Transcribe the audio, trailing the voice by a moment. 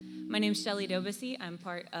My name's Shelly Divisive. I'm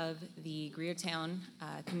part of the Greertown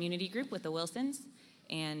community group with the Wilsons,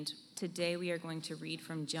 and today we are going to read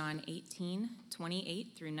from John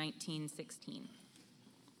 18:28 through 19:16.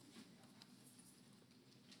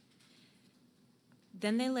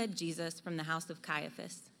 Then they led Jesus from the house of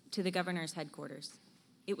Caiaphas to the governor's headquarters.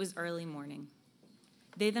 It was early morning.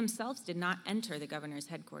 They themselves did not enter the governor's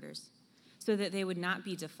headquarters, so that they would not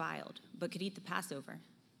be defiled, but could eat the Passover.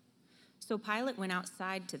 So Pilate went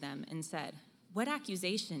outside to them and said, "What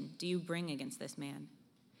accusation do you bring against this man?"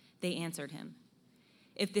 They answered him,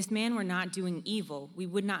 "If this man were not doing evil, we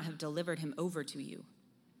would not have delivered him over to you."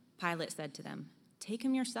 Pilate said to them, "Take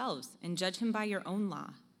him yourselves and judge him by your own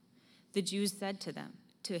law." The Jews said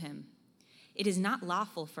to him, "It is not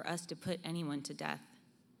lawful for us to put anyone to death."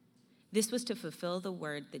 This was to fulfill the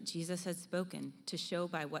word that Jesus had spoken, to show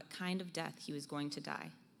by what kind of death he was going to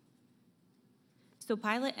die. So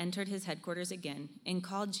Pilate entered his headquarters again and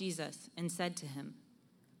called Jesus and said to him,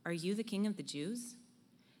 "Are you the king of the Jews?"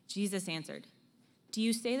 Jesus answered, "Do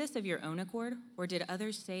you say this of your own accord, or did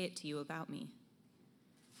others say it to you about me?"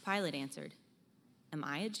 Pilate answered, "Am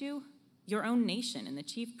I a Jew? Your own nation and the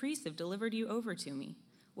chief priests have delivered you over to me.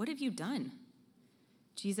 What have you done?"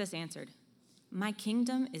 Jesus answered, "My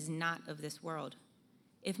kingdom is not of this world.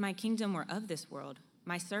 If my kingdom were of this world,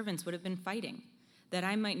 my servants would have been fighting, that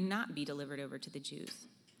I might not be delivered over to the Jews.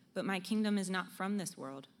 But my kingdom is not from this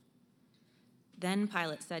world." Then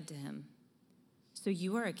Pilate said to him, "So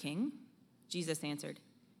you are a king?" Jesus answered,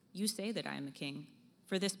 "You say that I am a king.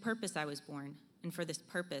 For this purpose I was born, and for this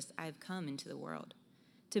purpose I have come into the world,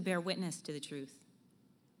 to bear witness to the truth.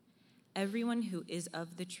 Everyone who is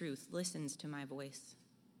of the truth listens to my voice."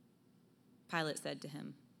 Pilate said to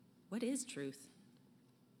him, "What is truth?"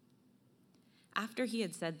 After he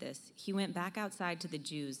had said this, he went back outside to the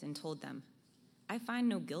Jews and told them, "I find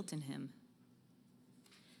no guilt in him."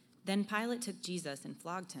 Then Pilate took Jesus and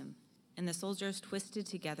flogged him, and the soldiers twisted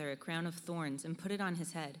together a crown of thorns and put it on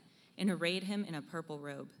his head and arrayed him in a purple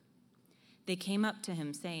robe. They came up to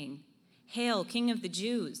him saying, "Hail, King of the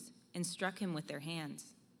Jews!" and struck him with their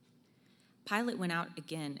hands. Pilate went out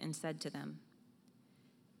again and said to them,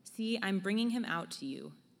 "See, I'm bringing him out to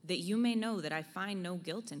you, that you may know that I find no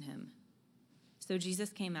guilt in him." So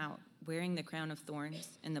Jesus came out, wearing the crown of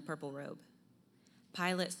thorns and the purple robe.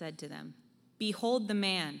 Pilate said to them, "Behold the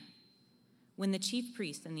man!" When the chief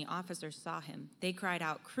priests and the officers saw him, they cried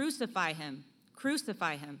out, "Crucify him!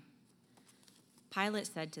 Crucify him!" Pilate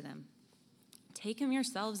said to them, "Take him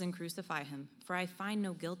yourselves and crucify him, for I find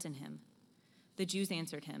no guilt in him." The Jews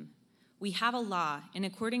answered him, "We have a law, and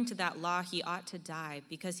according to that law he ought to die,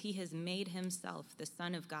 because he has made himself the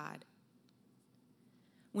Son of God."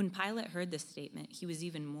 When Pilate heard this statement, he was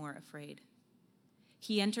even more afraid.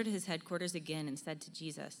 He entered his headquarters again and said to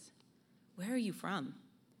Jesus, "Where are you from?"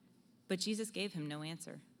 But Jesus gave him no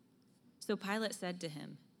answer. So Pilate said to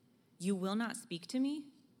him, "You will not speak to me?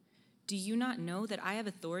 Do you not know that I have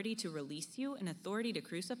authority to release you and authority to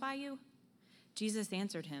crucify you?" Jesus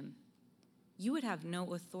answered him, "You would have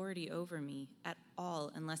no authority over me at all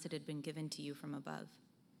unless it had been given to you from above.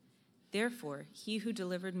 Therefore, he who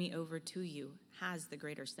delivered me over to you has the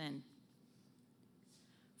greater sin."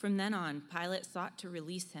 From then on, Pilate sought to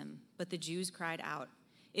release him, but the Jews cried out,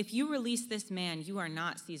 "If you release this man, you are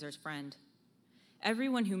not Caesar's friend.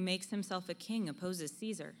 Everyone who makes himself a king opposes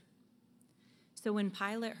Caesar." So when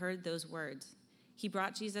Pilate heard those words, he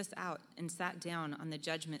brought Jesus out and sat down on the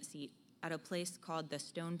judgment seat at a place called the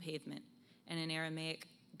Stone Pavement, and in Aramaic,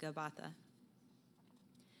 Gabbatha.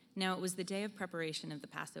 Now it was the day of preparation of the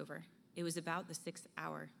Passover. It was about the 6th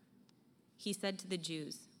hour. He said to the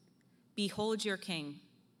Jews, "Behold your king."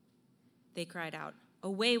 They cried out,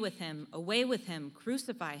 "Away with him! Away with him!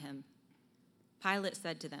 Crucify him!" Pilate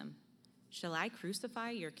said to them, "Shall I crucify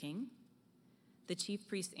your king?" The chief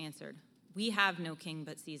priests answered, "We have no king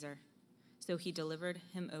but Caesar." So he delivered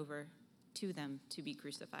him over to them to be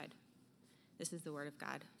crucified. This is the word of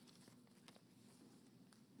God.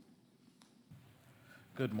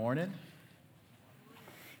 Good morning.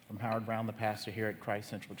 I'm Howard Brown, the pastor here at Christ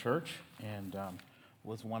Central Church, and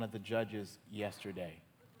was one of the judges yesterday.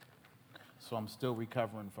 So I'm still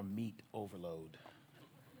recovering from meat overload.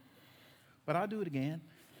 But I'll do it again.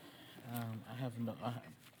 I have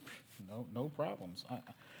no problems.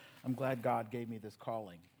 I'm glad God gave me this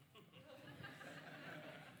calling.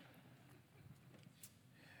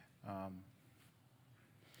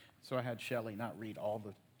 So I had Shelley not read all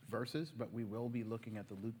the verses, but we will be looking at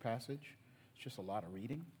the Luke passage. It's just a lot of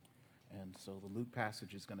reading. And so the Luke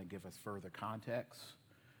passage is going to give us further context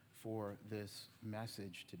for this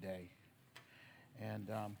message today.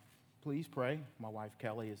 And please pray. My wife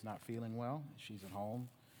Kelly is not feeling well. She's at home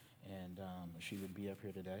and she would be up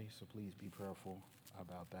here today, so please be prayerful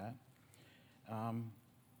about that.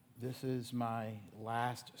 This is my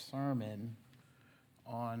last sermon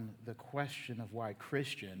on the question of why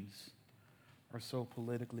Christians are so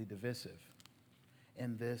politically divisive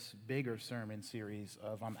in this bigger sermon series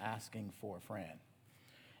of I'm Asking for a Friend.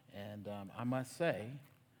 And I must say,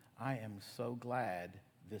 I am so glad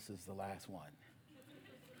this is the last one.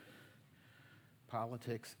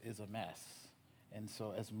 Politics is a mess. And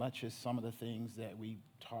so as much as some of the things that we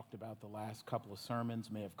talked about the last couple of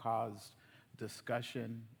sermons may have caused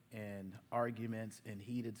discussion and arguments and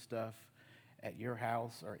heated stuff at your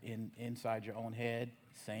house or inside your own head,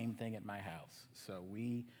 same thing at my house. So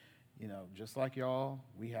we, just like y'all,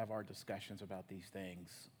 we have our discussions about these things.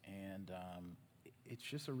 And it's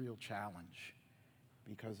just a real challenge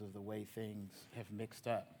because of the way things have mixed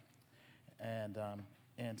up. And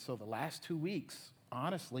so the last 2 weeks,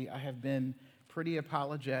 honestly, I have been pretty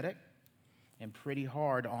apologetic and pretty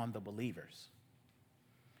hard on the believers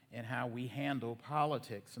and how we handle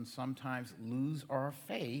politics and sometimes lose our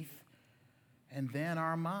faith and then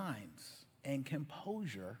our minds and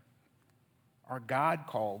composure, our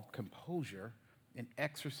God-called composure in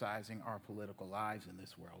exercising our political lives in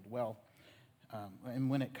this world. Well, and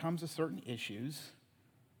when it comes to certain issues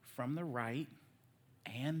from the right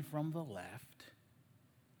and from the left,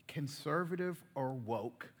 conservative or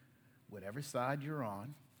woke, whatever side you're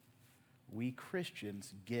on, we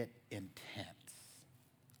Christians get intense.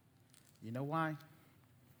 You know why?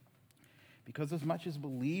 Because as much as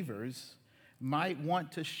believers might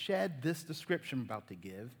want to shed this description I'm about to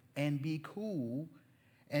give and be cool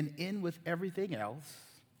and in with everything else,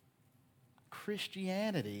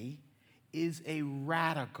 Christianity is a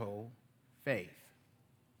radical faith.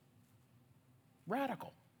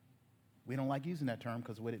 Radical. We don't like using that term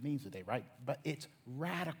because of what it means today, right? But it's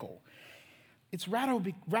radical. It's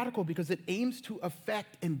radical because it aims to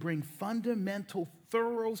affect and bring fundamental,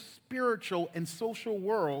 thorough, spiritual, and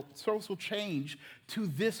social change to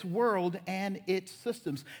this world and its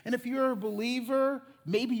systems. And if you're a believer,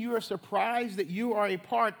 maybe you are surprised that you are a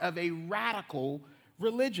part of a radical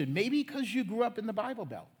religion. Maybe because you grew up in the Bible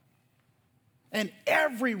Belt. And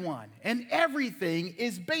everyone and everything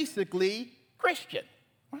is basically Christian,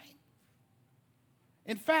 right?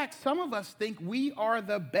 In fact, some of us think we are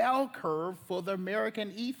the bell curve for the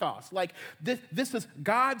American ethos. Like this is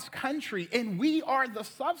God's country, and we are the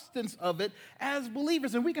substance of it as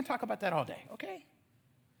believers. And we can talk about that all day, okay?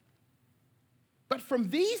 But from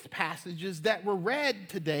these passages that were read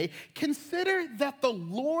today, consider that the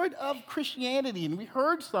Lord of Christianity, and we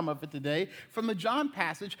heard some of it today from the John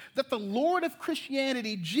passage, that the Lord of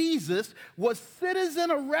Christianity, Jesus, was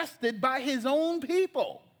citizen arrested by his own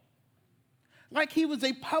people. Like he was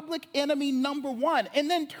a public enemy number one, and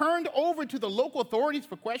then turned over to the local authorities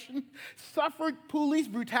for questioning, suffered police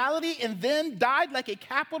brutality, and then died like a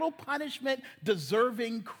capital punishment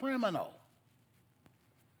deserving criminal.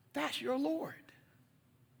 That's your Lord,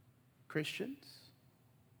 Christians.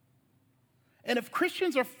 And if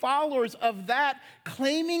Christians are followers of that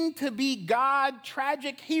claiming to be God,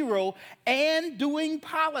 tragic hero, and doing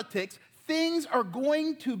politics, things are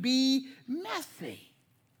going to be messy.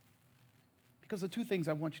 Because the two things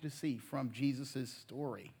I want you to see from Jesus'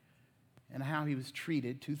 story and how he was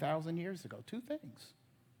treated 2,000 years ago. Two things.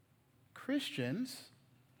 Christians,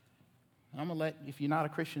 I'm going to let, if you're not a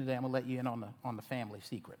Christian today, I'm going to let you in on the family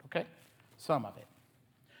secret, okay? Some of it.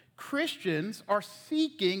 Christians are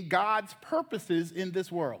seeking God's purposes in this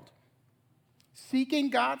world.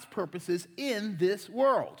 Seeking God's purposes in this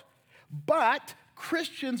world. But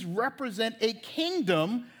Christians represent a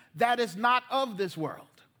kingdom that is not of this world.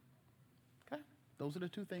 Those are the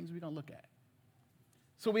two things we're going to look at.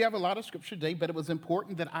 So we have a lot of scripture today, but it was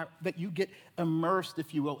important that you get immersed,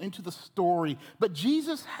 if you will, into the story. But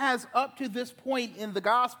Jesus has, up to this point in the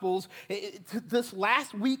Gospels, this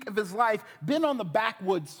last week of his life, been on the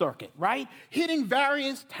backwoods circuit, right? Hitting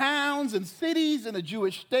various towns and cities in the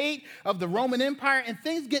Jewish state of the Roman Empire, and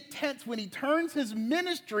things get tense when he turns his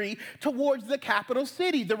ministry towards the capital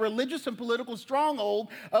city, the religious and political stronghold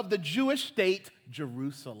of the Jewish state,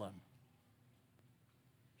 Jerusalem.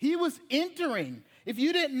 He was entering, if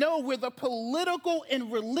you didn't know, where the political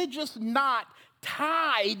and religious knot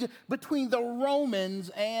tied between the Romans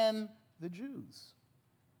and the Jews.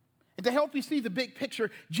 And to help you see the big picture,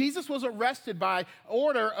 Jesus was arrested by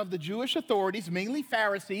order of the Jewish authorities, mainly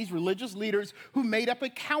Pharisees, religious leaders, who made up a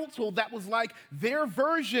council that was like their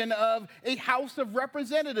version of a House of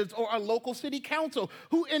Representatives or a local city council,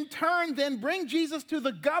 who in turn then bring Jesus to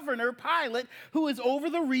the governor, Pilate, who is over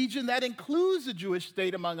the region that includes the Jewish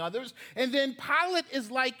state, among others. And then Pilate is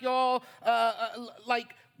like, y'all,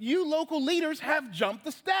 you local leaders have jumped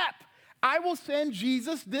the step. I will send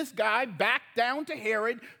Jesus, this guy, back down to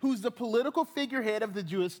Herod, who's the political figurehead of the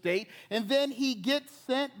Jewish state, and then he gets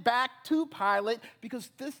sent back to Pilate because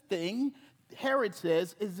this thing, Herod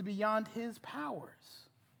says, is beyond his powers.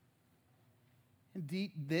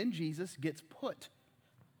 Indeed, then Jesus gets put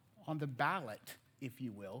on the ballot, if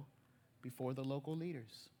you will, before the local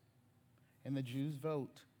leaders. And the Jews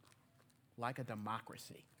vote like a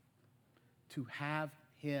democracy to have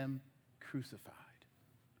him crucified.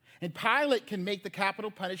 And Pilate can make the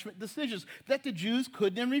capital punishment decisions that the Jews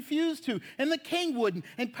couldn't and refused to, and the king wouldn't.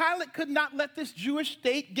 And Pilate could not let this Jewish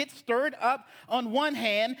state get stirred up on one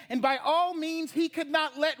hand, and by all means, he could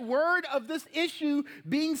not let word of this issue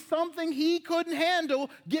being something he couldn't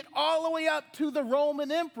handle get all the way up to the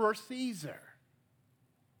Roman Emperor Caesar.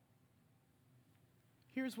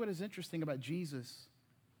 Here's what is interesting about Jesus,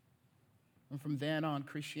 and from then on,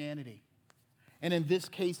 Christianity. And in this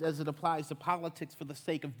case, as it applies to politics for the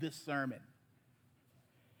sake of this sermon,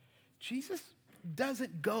 Jesus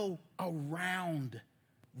doesn't go around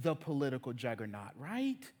the political juggernaut,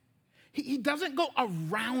 right? He doesn't go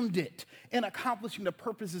around it in accomplishing the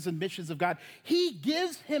purposes and missions of God. He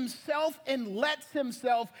gives himself and lets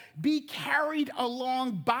himself be carried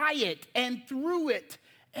along by it and through it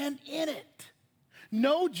and in it.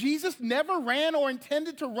 No, Jesus never ran or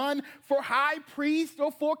intended to run for high priest or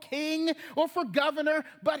for king or for governor,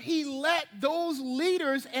 but he let those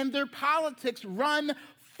leaders and their politics run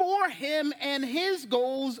for him and his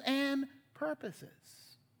goals and purposes.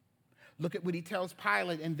 Look at what he tells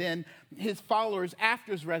Pilate and then his followers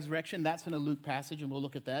after his resurrection. That's in a Luke passage, and we'll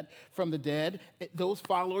look at that, from the dead. Those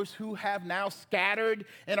followers who have now scattered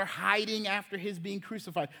and are hiding after his being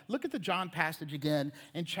crucified. Look at the John passage again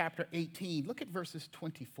in chapter 18. Look at verses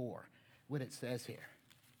 24, what it says here.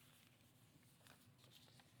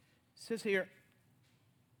 It says here,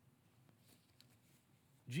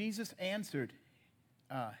 Jesus answered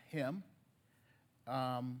him.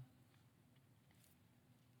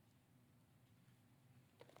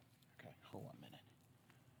 Hold on a minute.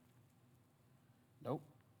 Nope.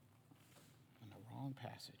 In the wrong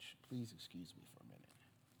passage. Please excuse me for a minute.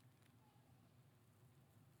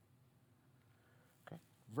 Okay.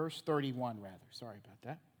 Verse 31, rather. Sorry about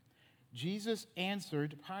that. Jesus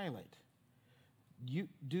answered Pilate,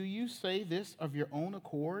 do you say this of your own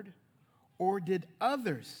accord, or did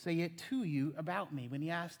others say it to you about me? When he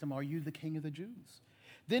asked him, are you the king of the Jews?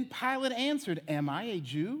 Then Pilate answered, am I a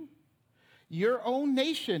Jew? Your own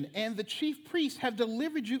nation and the chief priests have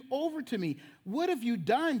delivered you over to me. What have you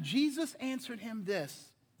done? Jesus answered him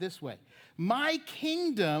this way. My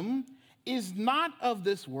kingdom is not of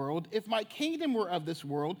this world. If my kingdom were of this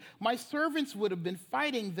world, my servants would have been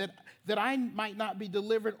fighting that I might not be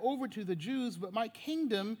delivered over to the Jews, but my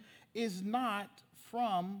kingdom is not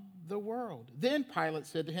from the world. Then Pilate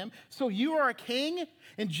said to him, so you are a king?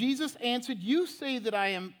 And Jesus answered, you say that I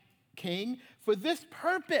am king. For this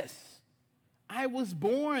purpose I was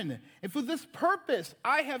born, and for this purpose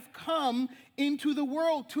I have come into the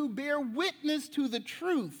world, to bear witness to the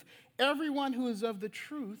truth. Everyone who is of the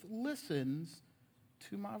truth listens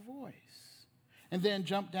to my voice. And then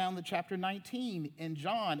jump down to chapter 19 in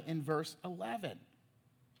John in verse 11.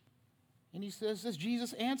 And he says this,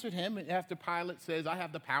 Jesus answered him, and after Pilate says, I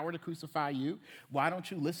have the power to crucify you. Why don't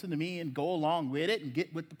you listen to me and go along with it and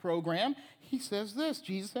get with the program? He says this,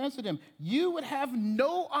 Jesus answered him, you would have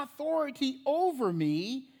no authority over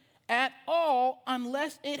me at all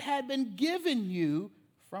unless it had been given you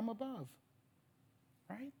from above.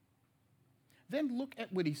 Right? Then look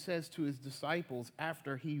at what he says to his disciples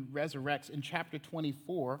after he resurrects in chapter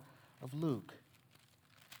 24 of Luke.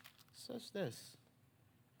 It says this.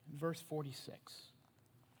 Verse 46.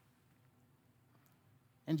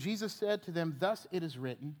 And Jesus said to them, thus it is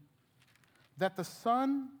written that the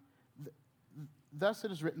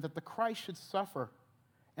Christ should suffer,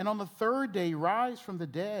 and on the third day rise from the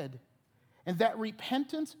dead, and that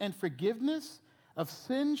repentance and forgiveness of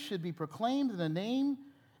sins should be proclaimed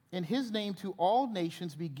in his name to all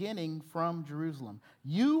nations, beginning from Jerusalem.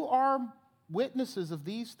 You are witnesses of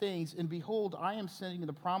these things, and behold, I am sending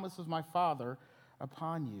the promise of my Father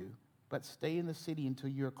upon you, but stay in the city until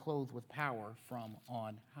you are clothed with power from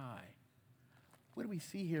on high. What do we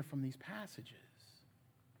see here from these passages?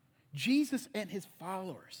 Jesus and his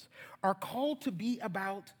followers are called to be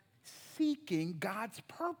about seeking God's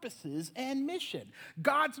purposes and mission,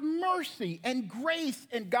 God's mercy and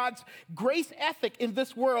God's grace ethic in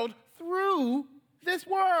this world through this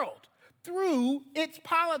world. through its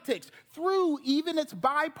politics, through even its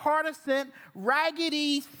bipartisan,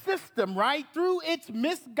 raggedy system, right? Through its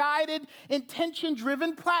misguided,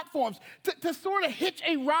 intention-driven platforms to sort of hitch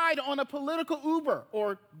a ride on a political Uber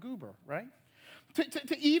or goober, right?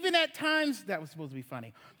 To even at times, that was supposed to be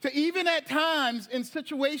funny, to even at times in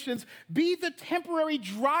situations be the temporary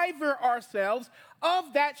driver ourselves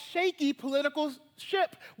of that shaky political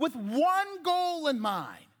ship with one goal in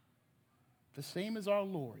mind, the same as our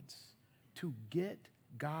Lord's, to get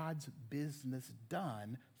God's business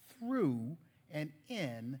done through and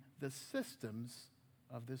in the systems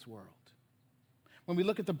of this world. When we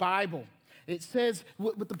look at the Bible, it says,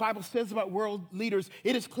 what the Bible says about world leaders,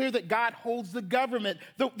 it is clear that God holds the government,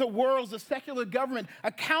 the world's, the secular government,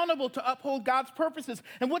 accountable to uphold God's purposes.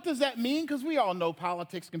 And what does that mean? Because we all know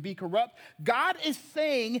politics can be corrupt. God is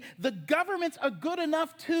saying the governments are good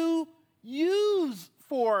enough to use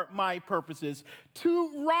for my purposes,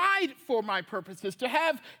 to ride for my purposes, to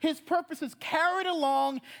have his purposes carried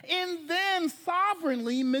along and then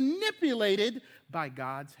sovereignly manipulated by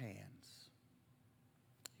God's hands.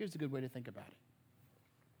 Here's a good way to think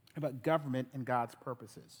about government and God's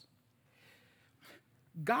purposes.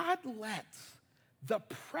 God lets the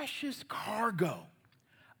precious cargo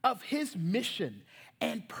of his mission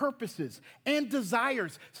and purposes and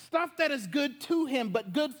desires, stuff that is good to him,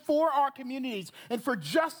 but good for our communities and for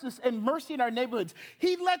justice and mercy in our neighborhoods.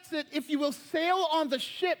 He lets it, if you will, sail on the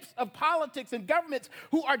ships of politics and governments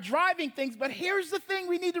who are driving things. But here's the thing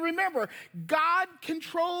we need to remember. God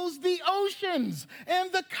controls the oceans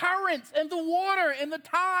and the currents and the water and the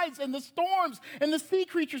tides and the storms and the sea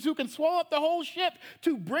creatures who can swallow up the whole ship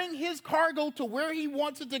to bring his cargo to where he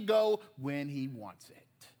wants it to go when he wants it.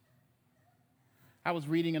 I was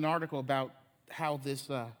reading an article about how this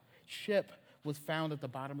ship was found at the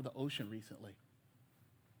bottom of the ocean recently.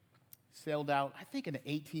 Sailed out, I think in the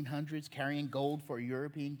 1800s, carrying gold for a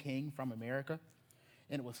European king from America,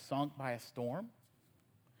 and it was sunk by a storm.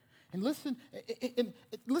 And listen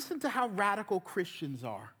to how radical Christians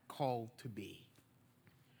are called to be.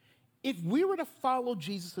 If we were to follow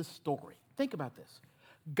Jesus' story, think about this.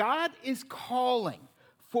 God is calling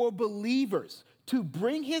for believers to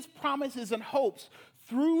bring his promises and hopes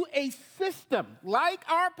through a system like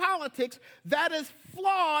our politics that is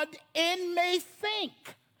flawed and may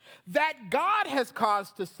sink, that God has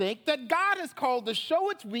caused to sink, that God has called to show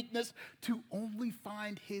its weakness to only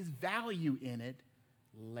find his value in it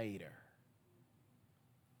later.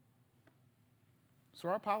 So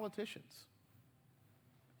our politicians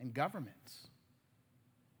and governments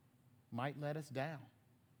might let us down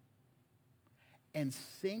and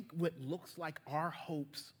sink what looks like our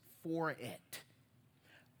hopes for it.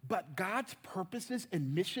 But God's purposes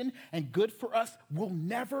and mission and good for us will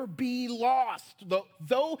never be lost,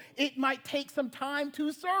 though it might take some time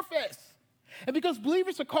to surface. And because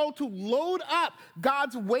believers are called to load up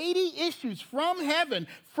God's weighty issues from heaven,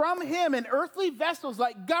 from him, in earthly vessels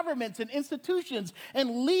like governments and institutions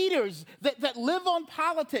and leaders that live on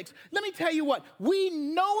politics, let me tell you what, we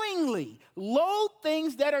knowingly load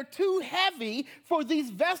things that are too heavy for these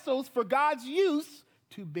vessels for God's use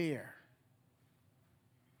to bear.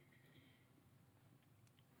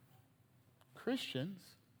 Christians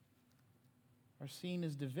are seen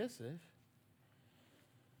as divisive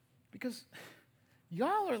because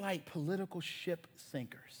y'all are like political ship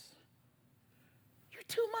sinkers. You're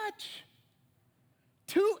too much,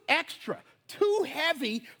 too extra, too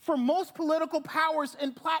heavy for most political powers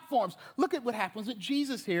and platforms. Look at what happens with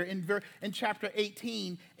Jesus here in chapter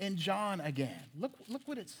 18 in John again. Look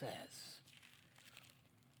what it says.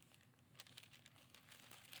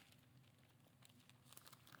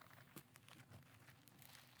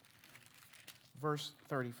 Verse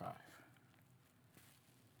 35.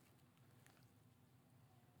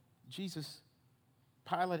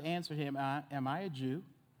 Pilate answered him, am I a Jew?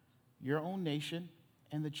 Your own nation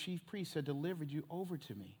and the chief priests have delivered you over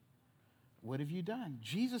to me. What have you done?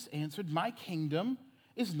 Jesus answered, my kingdom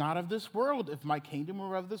is not of this world. If my kingdom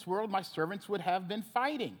were of this world, my servants would have been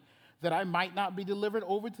fighting, that I might not be delivered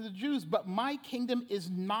over to the Jews. But my kingdom is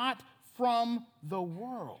not from the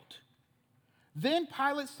world. Then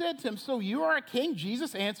Pilate said to him, so you are a king?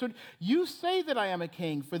 Jesus answered, you say that I am a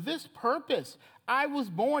king. For this purpose I was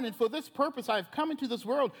born, and for this purpose I have come into this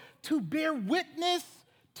world, to bear witness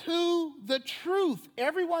to the truth.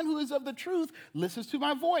 Everyone who is of the truth listens to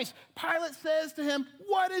my voice. Pilate says to him,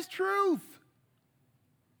 what is truth?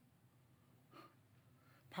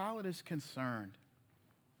 Pilate is concerned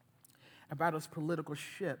about his political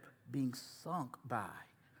ship being sunk by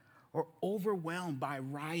or overwhelmed by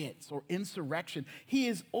riots or insurrection. He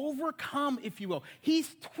is overcome, if you will.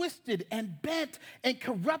 He's twisted and bent and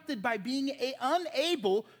corrupted by being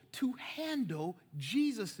unable to handle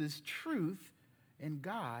Jesus' truth and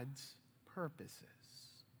God's purposes.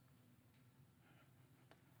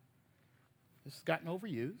 This has gotten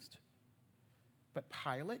overused, but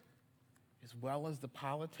Pilate, as well as the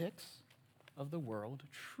politics of the world,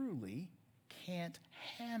 truly can't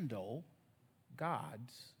handle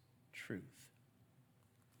God's truth.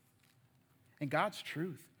 And God's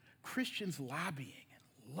truth, Christians lobbying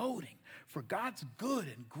and loading for God's good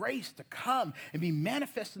and grace to come and be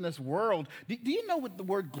manifest in this world. Do you know what the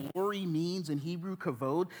word glory means in Hebrew,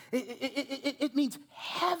 kavod? It means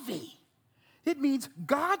heavy. It means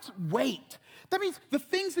God's weight. That means the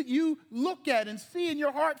things that you look at and see in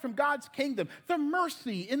your heart from God's kingdom, the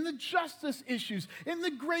mercy and the justice issues and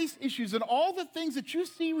the grace issues and all the things that you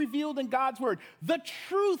see revealed in God's word, the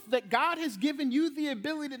truth that God has given you the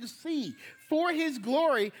ability to see for his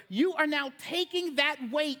glory, you are now taking that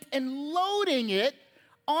weight and loading it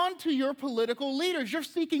onto your political leaders. You're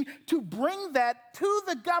seeking to bring that to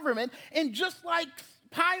the government, and just like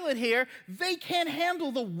Pilate here, they can't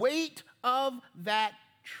handle the weight of that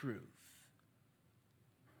truth.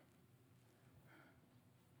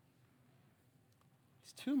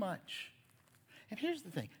 It's too much. And here's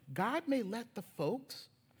the thing. God may let the folks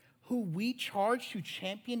who we charge to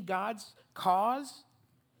champion God's cause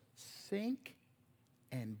sink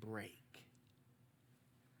and break.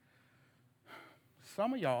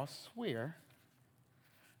 Some of y'all swear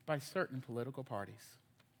by certain political parties.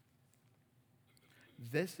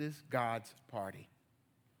 This is God's party.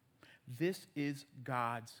 This is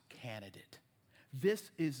God's candidate. This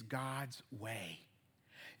is God's way.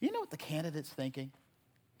 You know what the candidate's thinking?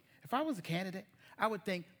 If I was a candidate, I would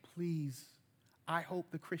think, please, I hope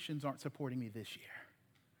the Christians aren't supporting me this year,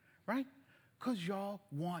 right? Because y'all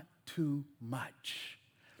want too much.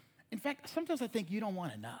 In fact, sometimes I think you don't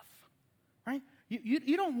want enough, right?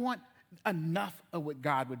 You don't want enough of what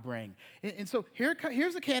God would bring. And so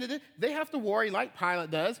here's the candidate. They have to worry, like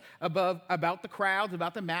Pilate does, about the crowds,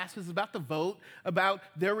 about the masses, about the vote, about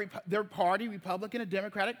their party, Republican and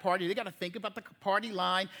Democratic Party. They got to think about the party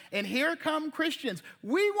line. And here come Christians.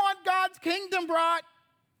 We want God's kingdom brought.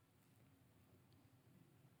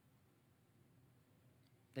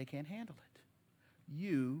 They can't handle it.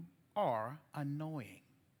 You are annoying.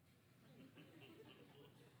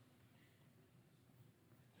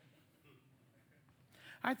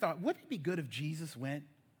 I thought, wouldn't it be good if Jesus went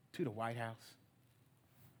to the White House?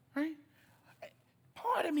 Right?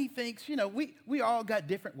 Part of me thinks, we all got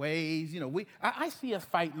different ways. I see us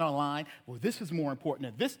fighting online. Well, this is more important,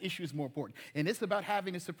 and this issue is more important. And it's about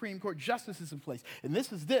having the Supreme Court justices in place. And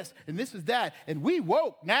this is this, and this is that. And we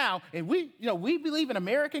woke now, and we believe in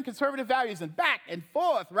American conservative values, and back and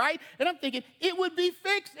forth, right? And I'm thinking, it would be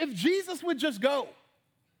fixed if Jesus would just go.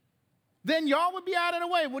 Then y'all would be out of the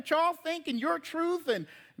way. What y'all think and your truth, and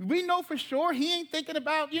we know for sure he ain't thinking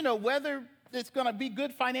about, whether it's going to be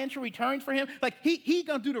good financial returns for him. Like, he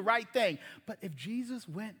going to do the right thing. But if Jesus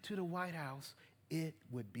went to the White House, it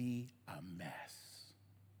would be a mess.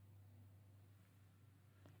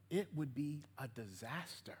 It would be a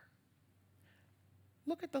disaster.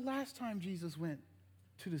 Look at the last time Jesus went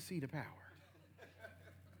to the seat of power.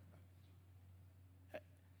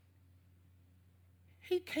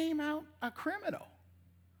 He came out a criminal.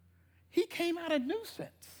 He came out a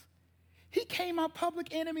nuisance. He came out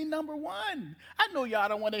public enemy number one. I know y'all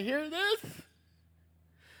don't want to hear this.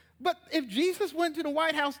 But if Jesus went to the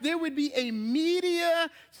White House, there would be a media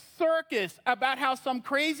circus about how some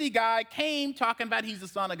crazy guy came talking about he's the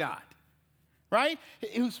Son of God, right?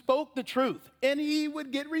 Who spoke the truth. And he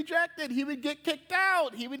would get rejected. He would get kicked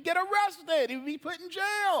out. He would get arrested. He would be put in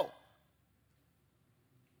jail.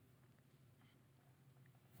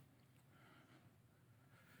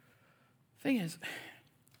 Thing is,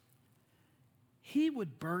 he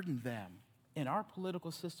would burden them in our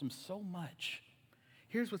political system so much.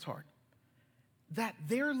 Here's what's hard. That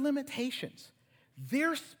their limitations,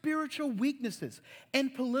 their spiritual weaknesses,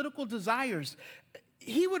 and political desires,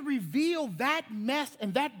 he would reveal that mess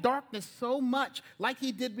and that darkness so much, like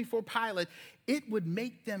he did before Pilate, it would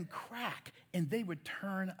make them crack and they would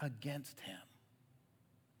turn against him.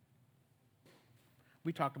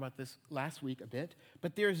 We talked about this last week a bit,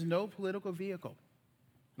 but there's no political vehicle.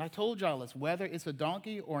 And I told y'all this, whether it's a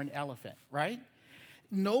donkey or an elephant, right?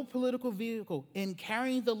 no political vehicle in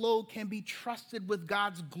carrying the load can be trusted with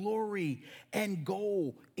God's glory and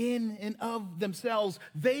goal in and of themselves.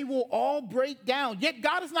 They will all break down. Yet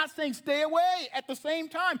God is not saying stay away at the same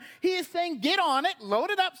time. He is saying get on it, load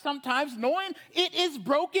it up sometimes, knowing it is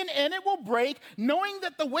broken and it will break, knowing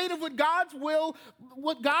that the weight of what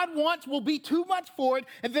God wants will be too much for it,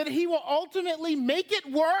 and that he will ultimately make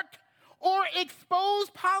it work or expose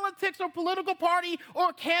politics or political party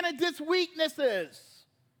or candidates' weaknesses.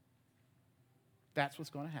 That's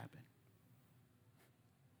what's going to happen.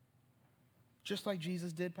 Just like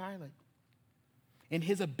Jesus did Pilate. And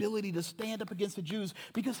his ability to stand up against the Jews,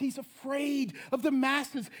 because he's afraid of the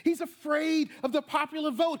masses. He's afraid of the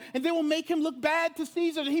popular vote. And they will make him look bad to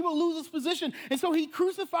Caesar, and he will lose his position. And so he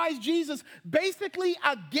crucifies Jesus basically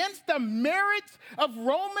against the merits of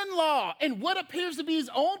Roman law and what appears to be his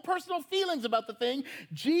own personal feelings about the thing.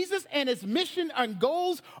 Jesus and his mission and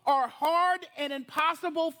goals are hard and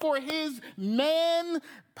impossible for his man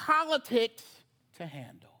politics to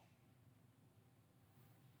handle.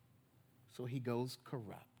 So he goes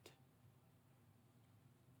corrupt.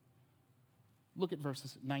 Look at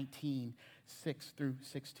verses 19, 6 through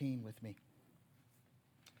 16 with me.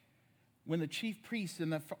 When the chief priests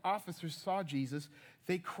and the officers saw Jesus,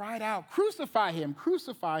 they cried out, "Crucify him,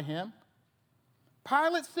 crucify him."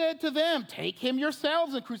 Pilate said to them, "Take him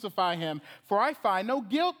yourselves and crucify him, for I find no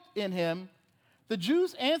guilt in him." The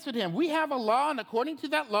Jews answered him, "We have a law, and according to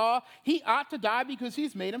that law, he ought to die because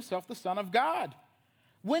he's made himself the Son of God."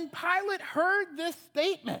 When Pilate heard this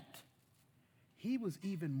statement, he was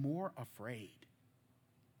even more afraid.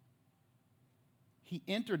 He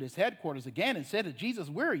entered his headquarters again and said to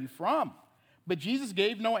Jesus, "Where are you from?" But Jesus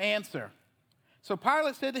gave no answer. So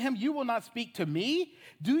Pilate said to him, "You will not speak to me?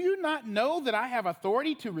 Do you not know that I have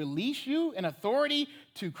authority to release you and authority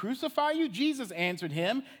to crucify you?" Jesus answered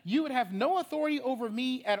him, "You would have no authority over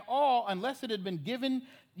me at all unless it had been given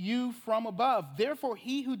you from above. Therefore,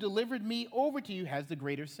 he who delivered me over to you has the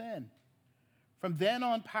greater sin." From then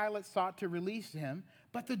on, Pilate sought to release him,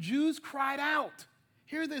 but the Jews cried out.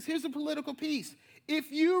 Hear this, here's the political piece.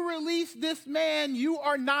 "If you release this man, you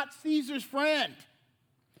are not Caesar's friend.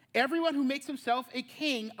 Everyone who makes himself a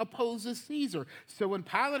king opposes Caesar." So when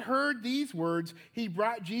Pilate heard these words, he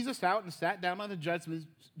brought Jesus out and sat down on the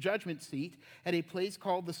judgment seat at a place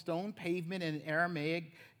called the Stone Pavement in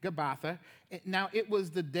Aramaic, Gabbatha. Now it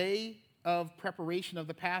was the day of preparation of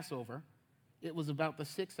the Passover. It was about the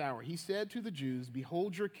 6th hour. He said to the Jews,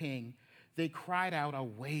 "Behold your king." They cried out,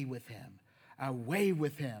 "Away with him! Away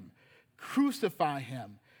with him! Crucify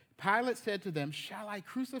him!" Pilate said to them, "Shall I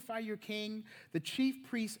crucify your king?" The chief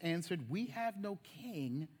priests answered, "We have no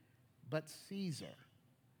king but Caesar."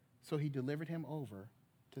 So he delivered him over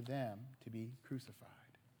to them to be crucified.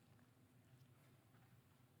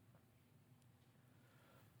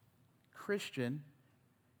 Christians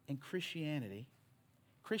and Christianity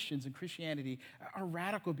are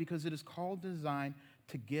radical because it is called design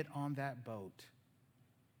to get on that boat,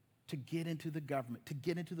 to get into the government, to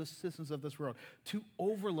get into the systems of this world, to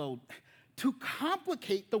overload, to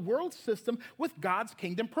complicate the world system with God's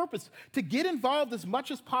kingdom purpose, to get involved as much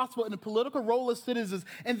as possible in the political role as citizens,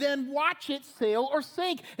 and then watch it sail or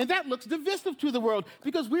sink. And that looks divisive to the world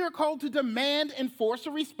because we are called to demand and force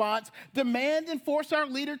a response, demand and force our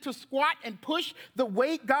leader to squat and push the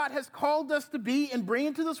weight God has called us to be and bring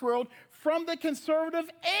into this world from the conservative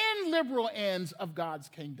and liberal ends of God's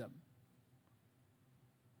kingdom.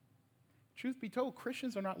 Truth be told,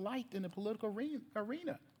 Christians are not liked in the political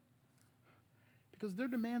arena because their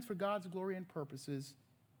demands for God's glory and purposes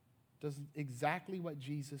does exactly what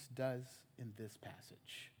Jesus does in this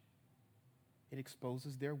passage. It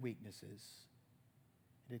exposes their weaknesses.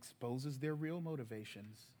 It exposes their real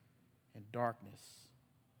motivations and darkness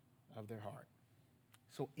of their heart.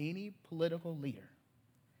 So any political leader,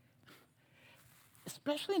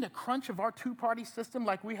 especially in the crunch of our two-party system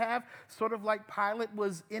like we have, sort of like Pilate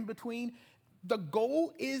was in between, the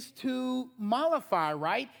goal is to mollify,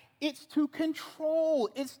 right? It's to control,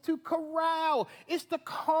 it's to corral, it's to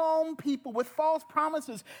calm people with false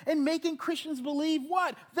promises and making Christians believe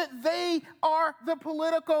what? That they are the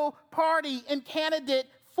political party and candidate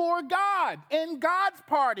for God and God's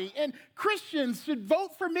party, and Christians should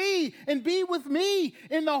vote for me and be with me,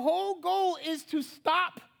 and the whole goal is to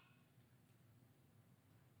stop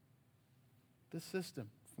the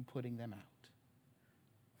system from putting them out.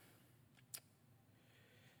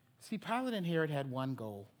 See, Pilate and Herod had one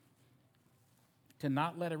goal: to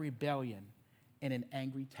not let a rebellion and an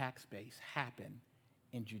angry tax base happen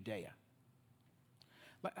in Judea.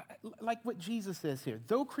 Like what Jesus says here,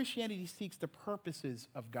 though Christianity seeks the purposes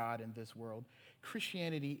of God in this world,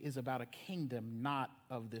 Christianity is about a kingdom not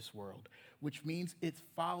of this world, which means its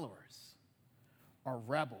followers are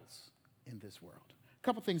rebels in this world. A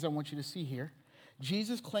couple things I want you to see here.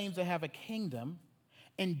 Jesus claims to have a kingdom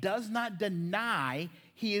and does not deny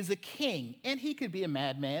he is a king. And he could be a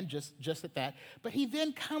madman just at that. But he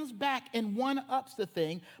then comes back and one-ups the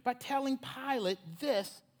thing by telling Pilate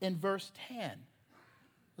this in verse 10.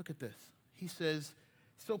 Look at this. He says,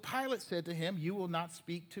 so Pilate said to him, you will not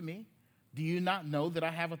speak to me? Do you not know that I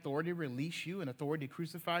have authority to release you and authority to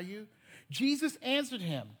crucify you? Jesus answered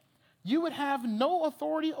him, you would have no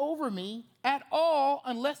authority over me at all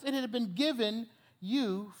unless it had been given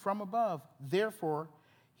you from above. Therefore,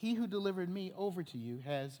 he who delivered me over to you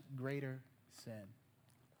has greater sin.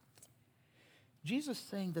 Jesus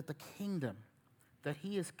saying that the kingdom that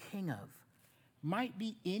he is king of might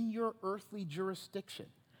be in your earthly jurisdiction,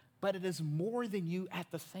 but it is more than you at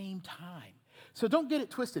the same time. So don't get it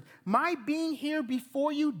twisted. My being here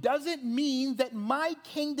before you doesn't mean that my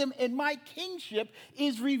kingdom and my kingship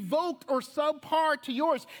is revoked or subpar to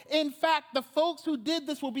yours. In fact, the folks who did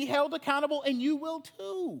this will be held accountable, and you will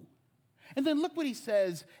too. And then look what he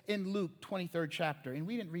says in Luke 23rd chapter. And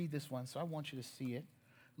we didn't read this one, so I want you to see it.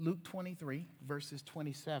 Luke 23, verses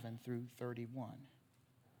 27 through 31.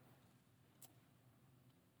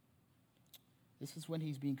 This is when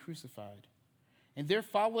he's being crucified. And there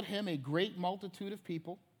followed him a great multitude of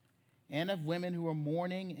people and of women who were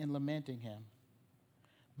mourning and lamenting him.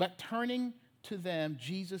 But turning to them,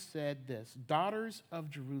 Jesus said this, daughters of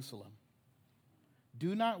Jerusalem,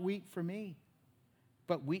 do not weep for me,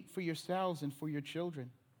 but weep for yourselves and for your children.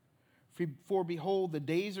 For behold, the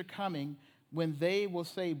days are coming when they will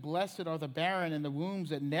say, blessed are the barren and the wombs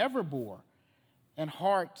that never bore, and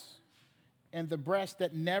hearts and the breasts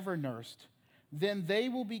that never nursed. Then they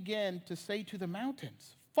will begin to say to the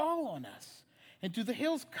mountains, fall on us, and to the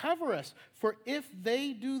hills, cover us. For if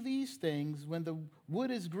they do these things when the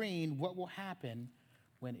wood is green, what will happen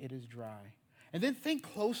when it is dry? And then think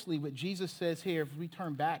closely what Jesus says here if we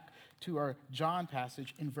turn back to our John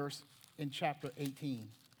passage in chapter 18.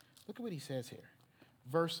 Look at what he says here.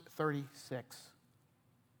 Verse 36.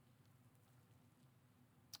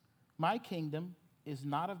 My kingdom is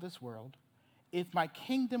not of this world. If my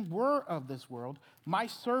kingdom were of this world, my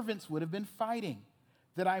servants would have been fighting,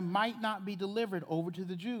 that I might not be delivered over to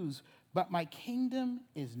the Jews. But my kingdom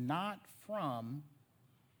is not from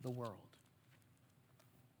the world.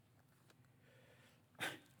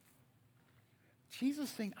 Jesus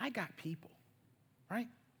saying, I got people, right?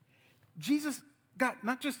 Jesus got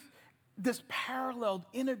not just this paralleled,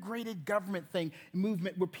 integrated government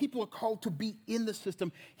movement where people are called to be in the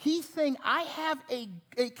system. He's saying, I have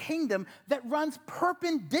a kingdom that runs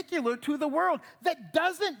perpendicular to the world, that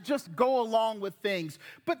doesn't just go along with things,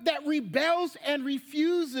 but that rebels and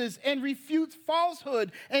refuses and refutes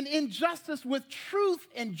falsehood and injustice with truth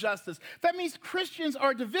and justice. That means Christians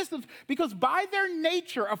are divisive because by their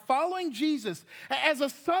nature of following Jesus, as a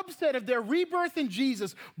subset of their rebirth in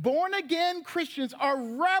Jesus, born-again Christians are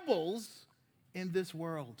rebels in this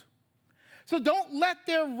world. So don't let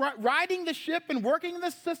their riding the ship and working in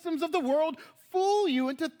the systems of the world fool you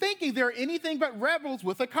into thinking they're anything but rebels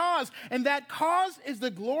with a cause. And that cause is the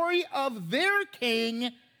glory of their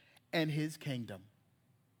king and his kingdom.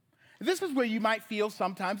 This is where you might feel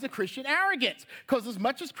sometimes the Christian arrogance, because as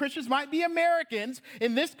much as Christians might be Americans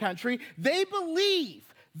in this country, they believe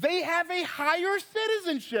they have a higher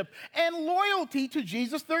citizenship and loyalty to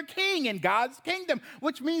Jesus, their king, and God's kingdom,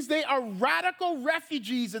 which means they are radical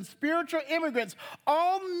refugees and spiritual immigrants,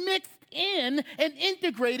 all mixed in and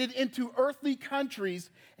integrated into earthly countries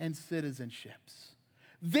and citizenships.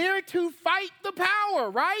 There to fight the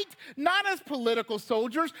power, right? Not as political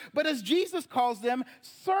soldiers, but as Jesus calls them,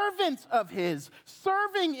 servants of his,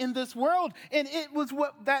 serving in this world. And it was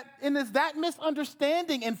that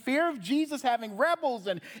misunderstanding and fear of Jesus having rebels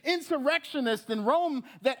and insurrectionists in Rome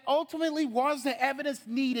that ultimately was the evidence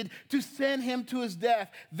needed to send him to his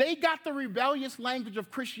death. They got the rebellious language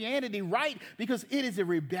of Christianity right because it is a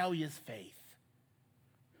rebellious faith.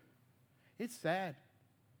 It's sad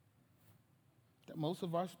that most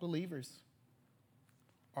of us believers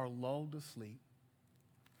are lulled to sleep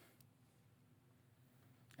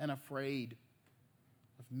and afraid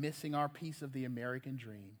of missing our piece of the American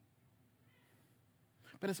dream.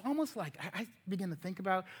 But it's almost like, I begin to think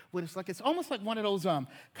about what it's like. It's almost like one of those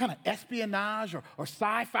kind of espionage or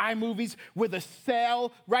sci-fi movies where the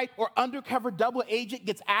cell, right, or undercover double agent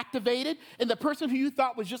gets activated, and the person who you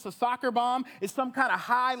thought was just a soccer bomb is some kind of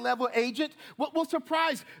high-level agent. Well,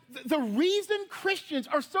 surprise, the reason Christians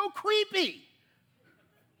are so creepy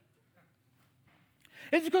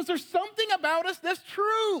It's because there's something about us that's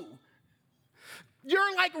true.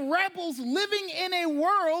 You're like rebels living in a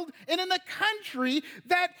world and in a country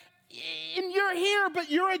that, and you're here,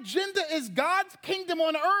 but your agenda is God's kingdom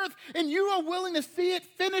on earth, and you are willing to see it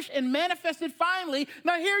finished and manifested finally.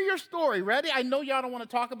 Now, hear your story. Ready? I know y'all don't want to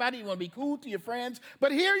talk about it. You want to be cool to your friends,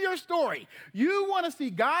 but hear your story. You want to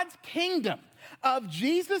see God's kingdom of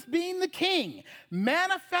Jesus being the king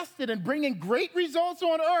manifested and bringing great results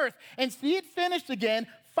on earth and see it finished again.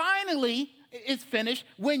 Finally, it's finished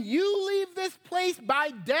when you leave this place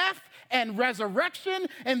by death and resurrection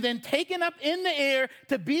and then taken up in the air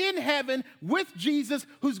to be in heaven with Jesus,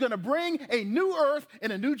 who's going to bring a new earth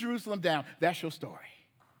and a new Jerusalem down. That's your story.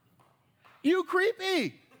 You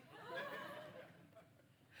creepy.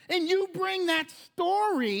 And you bring that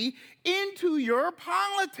story into your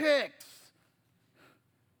politics.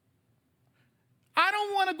 I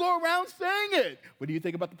don't want to go around saying it. What do you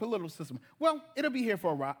think about the political system? Well, it'll be here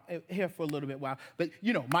for a little bit while. But,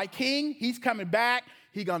 my king, he's coming back.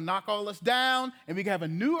 He's going to knock all us down, and we can have a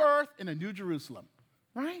new earth and a new Jerusalem,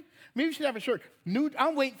 right? Maybe we should have a shirt.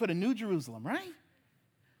 I'm waiting for the new Jerusalem, right?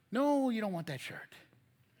 No, you don't want that shirt.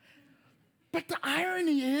 But the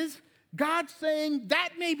irony is, God's saying that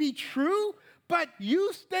may be true, but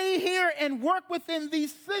you stay here and work within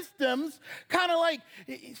these systems, kind of like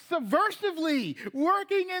subversively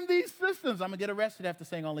working in these systems. I'm going to get arrested after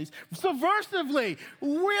saying all these. Subversively,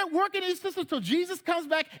 we're working in these systems until Jesus comes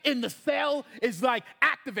back and the cell is like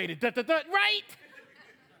activated, right?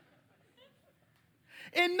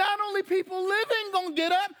 And not only people living going to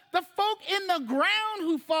get up, the folk in the ground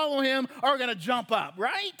who follow him are going to jump up,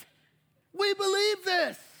 right? We believe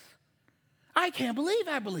this. I can't believe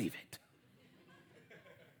I believe it.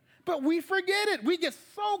 But we forget it. We get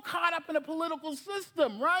so caught up in a political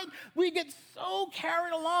system, right? We get so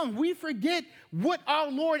carried along. We forget what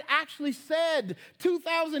our Lord actually said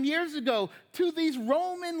 2,000 years ago to these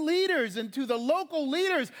Roman leaders and to the local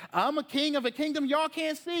leaders. I'm a king of a kingdom y'all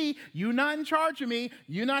can't see. You're not in charge of me.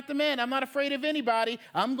 You're not the man. I'm not afraid of anybody.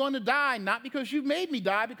 I'm going to die, not because you made me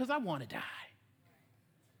die, because I want to die.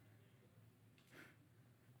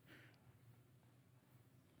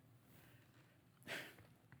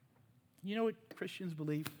 You know what Christians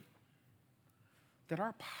believe? That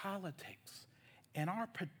our politics and our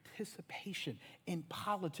participation in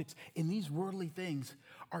politics, in these worldly things,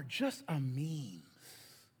 are just a means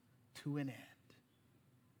to an end.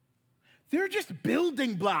 They're just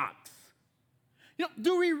building blocks.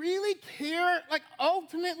 Do we really care? Like,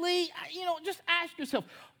 ultimately, just ask yourself,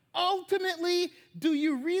 ultimately, do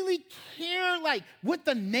you really care, like, what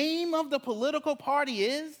the name of the political party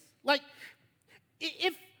is? Like,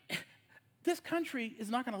 if this country is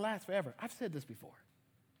not going to last forever. I've said this before.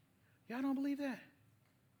 Y'all don't believe that?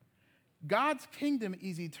 God's kingdom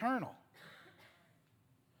is eternal.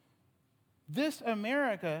 This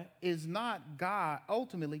America is not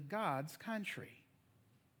ultimately God's country.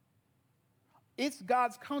 It's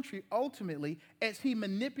God's country ultimately as he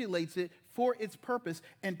manipulates it for its purpose,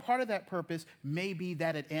 and part of that purpose may be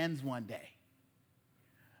that it ends one day.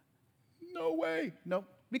 No way. No.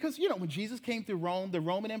 Because, when Jesus came through Rome, the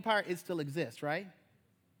Roman Empire, it still exists, right?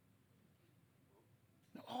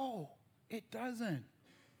 No, it doesn't.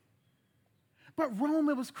 But Rome,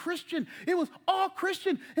 it was Christian. It was all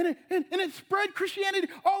Christian, and it spread Christianity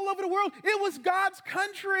all over the world. It was God's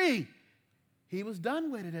country. He was done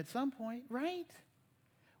with it at some point, right?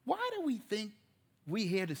 Why do we think we're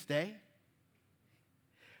here to stay?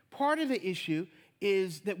 Part of the issue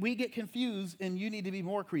is that we get confused, and you need to be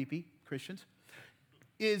more creepy, Christians,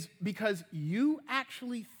 is because you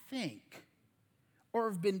actually think or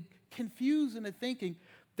have been confused into thinking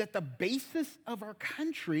that the basis of our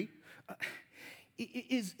country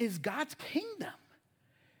is God's kingdom,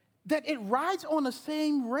 that it rides on the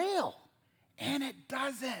same rail, and it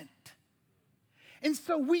doesn't. And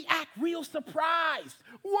so we act real surprised.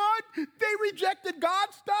 What? They rejected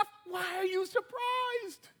God's stuff? Why are you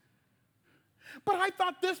surprised? But I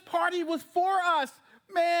thought this party was for us.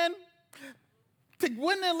 Man, to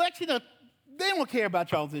win the election, they don't care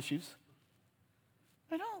about y'all's issues.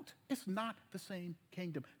 They don't. It's not the same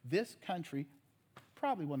kingdom. This country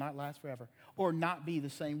probably will not last forever or not be the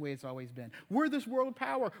same way it's always been. We're this world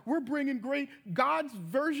power. We're bringing great God's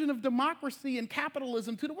version of democracy and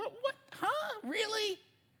capitalism to the world. What? Huh? Really?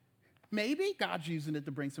 Maybe God's using it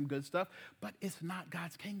to bring some good stuff, but it's not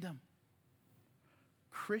God's kingdom.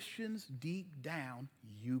 Christians, deep down,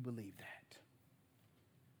 you believe that.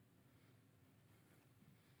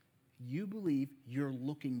 You believe you're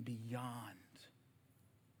looking beyond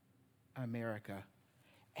America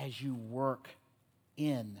as you work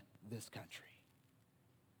in this country,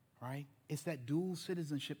 right? It's that dual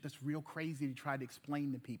citizenship that's real crazy to try to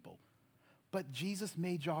explain to people. But Jesus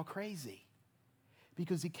made y'all crazy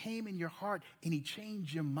because he came in your heart and he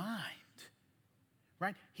changed your mind,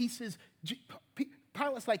 right? He says,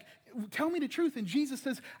 Pilate's like, tell me the truth. And Jesus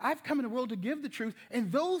says, I've come in the world to give the truth, and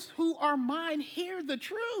those who are mine hear the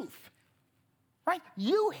truth. Right?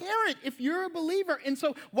 You hear it if you're a believer. And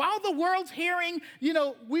so while the world's hearing,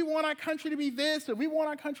 we want our country to be this, and we want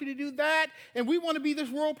our country to do that, and we want to be this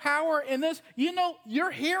world power and this, you're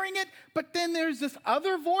hearing it, but then there's this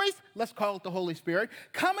other voice, let's call it the Holy Spirit,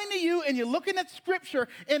 coming to you, and you're looking at Scripture,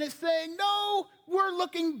 and it's saying, no, we're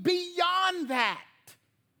looking beyond that.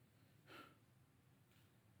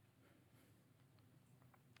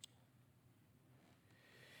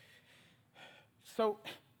 So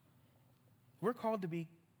we're called to be,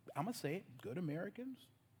 I'm going to say it, good Americans,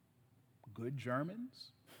 good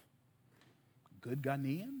Germans, good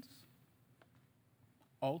Ghanaians,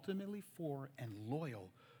 ultimately for and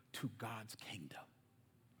loyal to God's kingdom.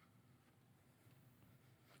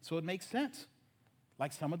 So it makes sense.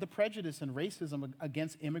 Like some of the prejudice and racism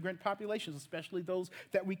against immigrant populations, especially those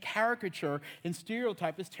that we caricature and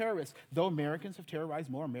stereotype as terrorists, though Americans have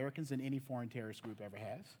terrorized more Americans than any foreign terrorist group ever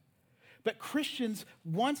has. But Christians,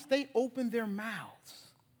 once they open their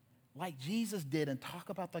mouths, like Jesus did, and talk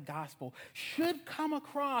about the gospel, should come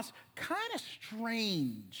across kind of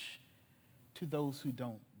strange to those who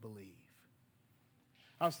don't believe.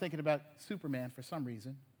 I was thinking about Superman for some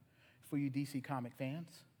reason, for you DC comic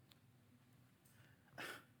fans.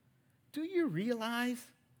 Do you realize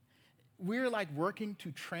we're like working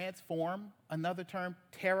to transform, another term,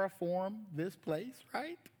 terraform this place,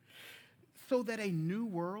 right? So that a new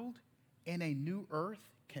world and a new earth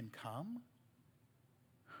can come?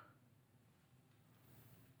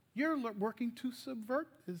 You're working to subvert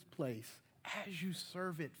this place as you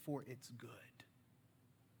serve it for its good.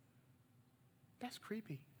 That's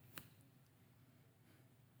creepy.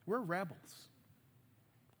 We're rebels.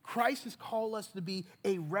 Christ has called us to be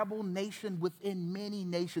a rebel nation within many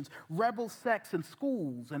nations. Rebel sects in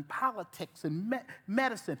schools and politics and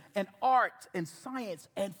medicine and arts and science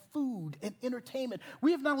and food and entertainment.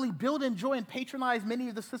 We have not only built, enjoy, and patronized many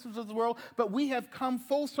of the systems of the world, but we have come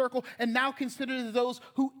full circle and now consider those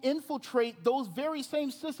who infiltrate those very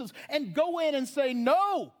same systems and go in and say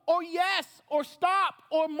no or yes or stop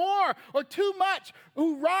or more or too much,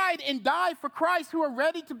 who ride and die for Christ, who are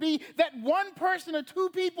ready to be that one person or two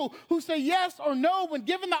people who say yes or no when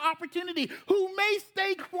given the opportunity, who may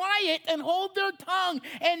stay quiet and hold their tongue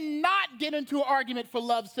and not get into an argument for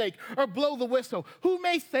love's sake or blow the whistle, who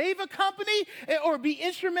may save a company or be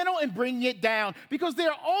instrumental in bringing it down because they're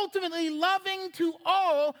ultimately loving to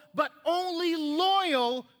all but only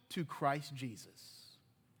loyal to Christ Jesus.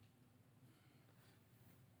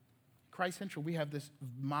 Christ Central, we have this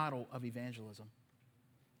model of evangelism.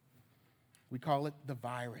 We call it the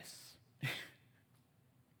virus.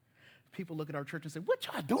 People look at our church and say, what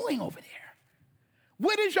y'all doing over there?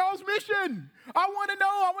 What is y'all's mission? I want to know.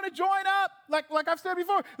 I want to join up. Like I've said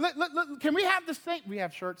before, can we have the same? We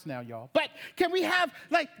have shirts now, y'all. But can we have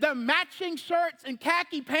like the matching shirts and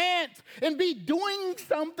khaki pants and be doing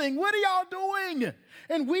something? What are y'all doing?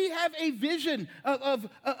 And we have a vision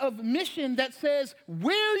of mission that says,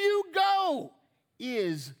 where you go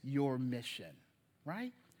is your mission,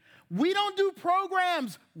 right? We don't do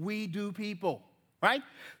programs. We do people. Right?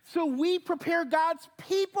 So we prepare God's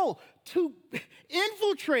people to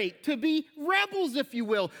infiltrate, to be rebels, if you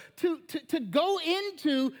will, to go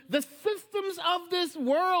into the systems of this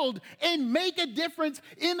world and make a difference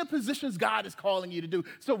in the positions God is calling you to do.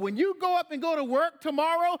 So when you go up and go to work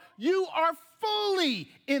tomorrow, you are fully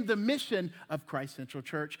in the mission of Christ Central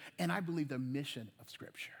Church, and I believe the mission of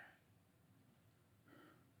Scripture.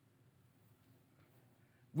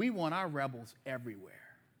 We want our rebels everywhere,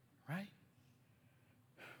 right?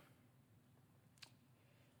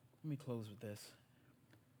 Let me close with this.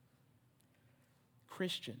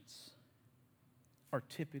 Christians are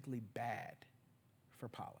typically bad for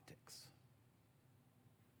politics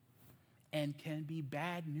and can be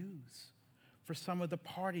bad news for some of the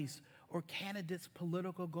parties or candidates'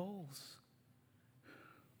 political goals.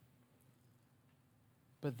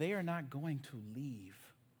 But they are not going to leave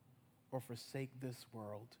or forsake this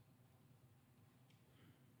world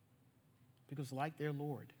because, like their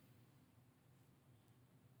Lord,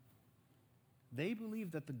 they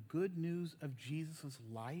believe that the good news of Jesus'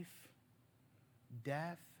 life,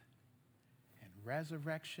 death, and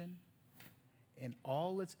resurrection, and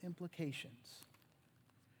all its implications,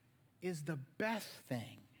 is the best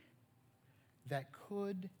thing that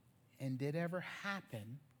could and did ever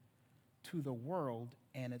happen to the world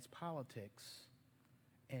and its politics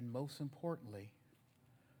and most importantly,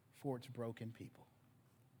 for its broken people.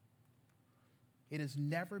 It has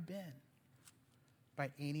never been by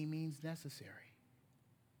any means necessary,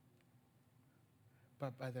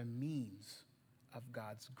 but by the means of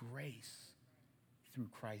God's grace through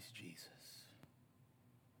Christ Jesus.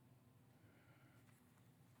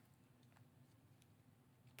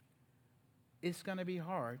 It's going to be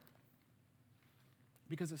hard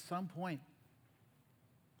because at some point,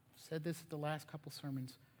 I've said this at the last couple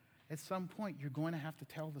sermons, at some point you're going to have to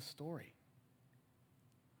tell the story.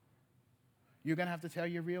 You're going to have to tell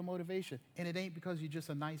your real motivation. And it ain't because you're just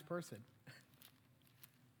a nice person.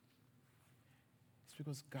 It's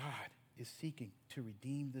because God is seeking to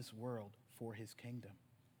redeem this world for his kingdom.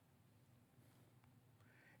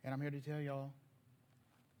 And I'm here to tell y'all,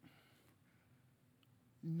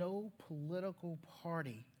 no political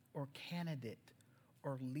party or candidate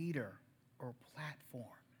or leader or platform,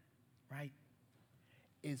 right,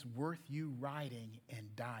 is worth you riding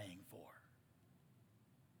and dying for.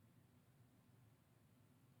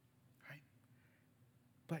 Right?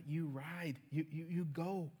 But you ride, you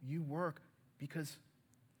go, you work because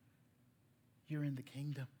you're in the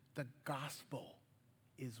kingdom. The gospel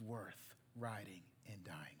is worth riding and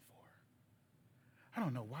dying for. I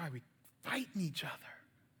don't know why we're fighting each other.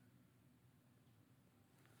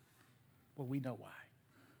 Well, we know why.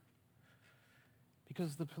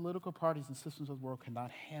 Because the political parties and systems of the world cannot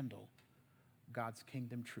handle God's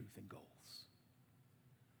kingdom truth and goals.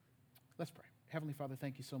 Let's pray. Heavenly Father,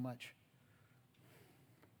 thank you so much.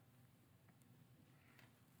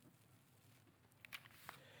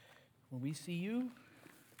 When we see you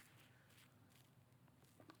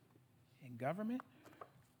in government,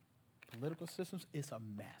 political systems, it's a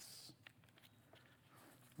mess.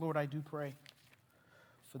 Lord, I do pray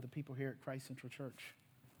for the people here at Christ Central Church,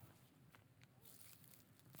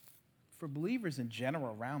 for believers in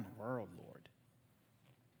general around the world, Lord.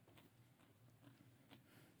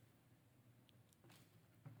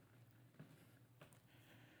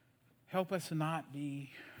 Help us not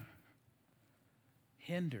be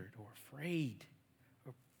hindered or afraid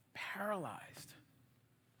or paralyzed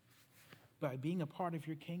by being a part of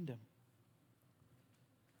your kingdom.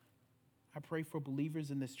 I pray for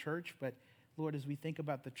believers in this church, but Lord, as we think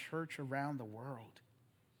about the church around the world,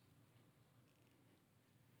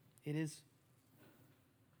 it is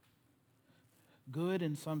good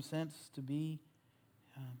in some sense to be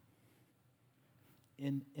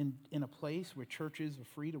in a place where churches are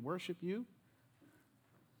free to worship you.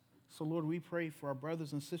 So, Lord, we pray for our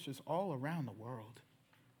brothers and sisters all around the world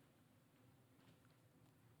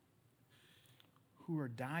who are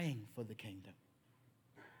dying for the kingdom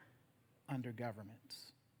under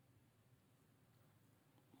governments,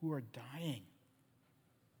 who are dying,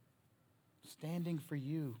 standing for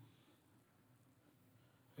you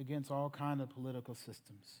against all kinds of political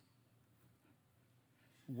systems.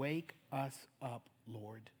 Wake us up,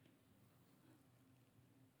 Lord.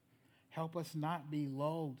 Help us not be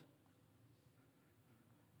lulled.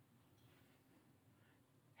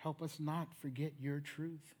 Help us not forget your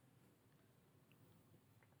truth.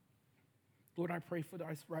 Lord, I pray for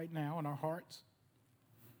us right now in our hearts.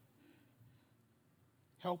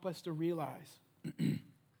 Help us to realize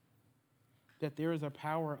that there is a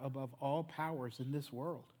power above all powers in this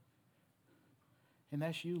world. And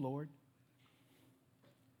that's you, Lord.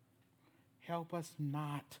 Help us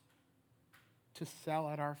not to sell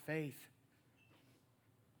out our faith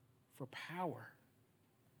for power.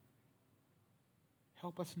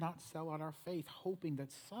 Help us not sell out our faith hoping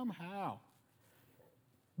that somehow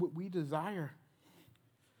what we desire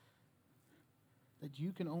that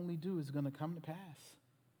you can only do is going to come to pass.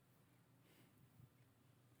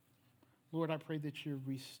 Lord, I pray that you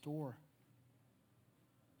restore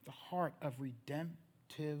the heart of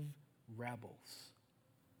redemptive rebels.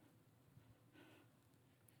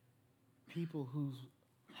 People whose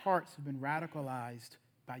hearts have been radicalized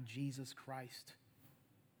by Jesus Christ.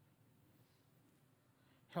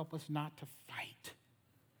 Help us not to fight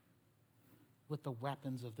with the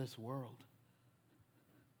weapons of this world.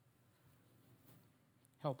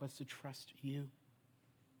 Help us to trust you.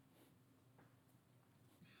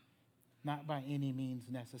 Not by any means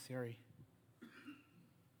necessary,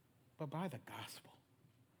 but by the gospel,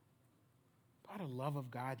 by the love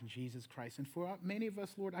of God in Jesus Christ. And for many of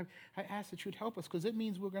us, Lord, I ask that you'd help us because it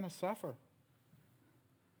means we're going to suffer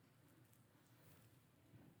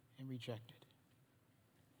and rejected.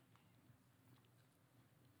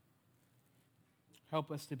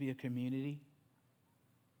 Help us to be a community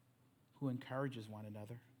who encourages one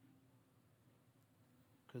another,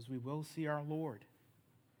 because we will see our Lord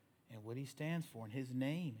and what he stands for and his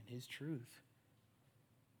name and his truth.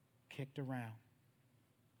 kicked around,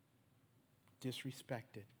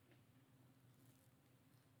 disrespected.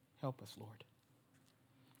 Help us, Lord.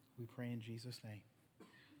 We pray in Jesus' name.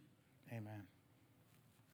 Amen.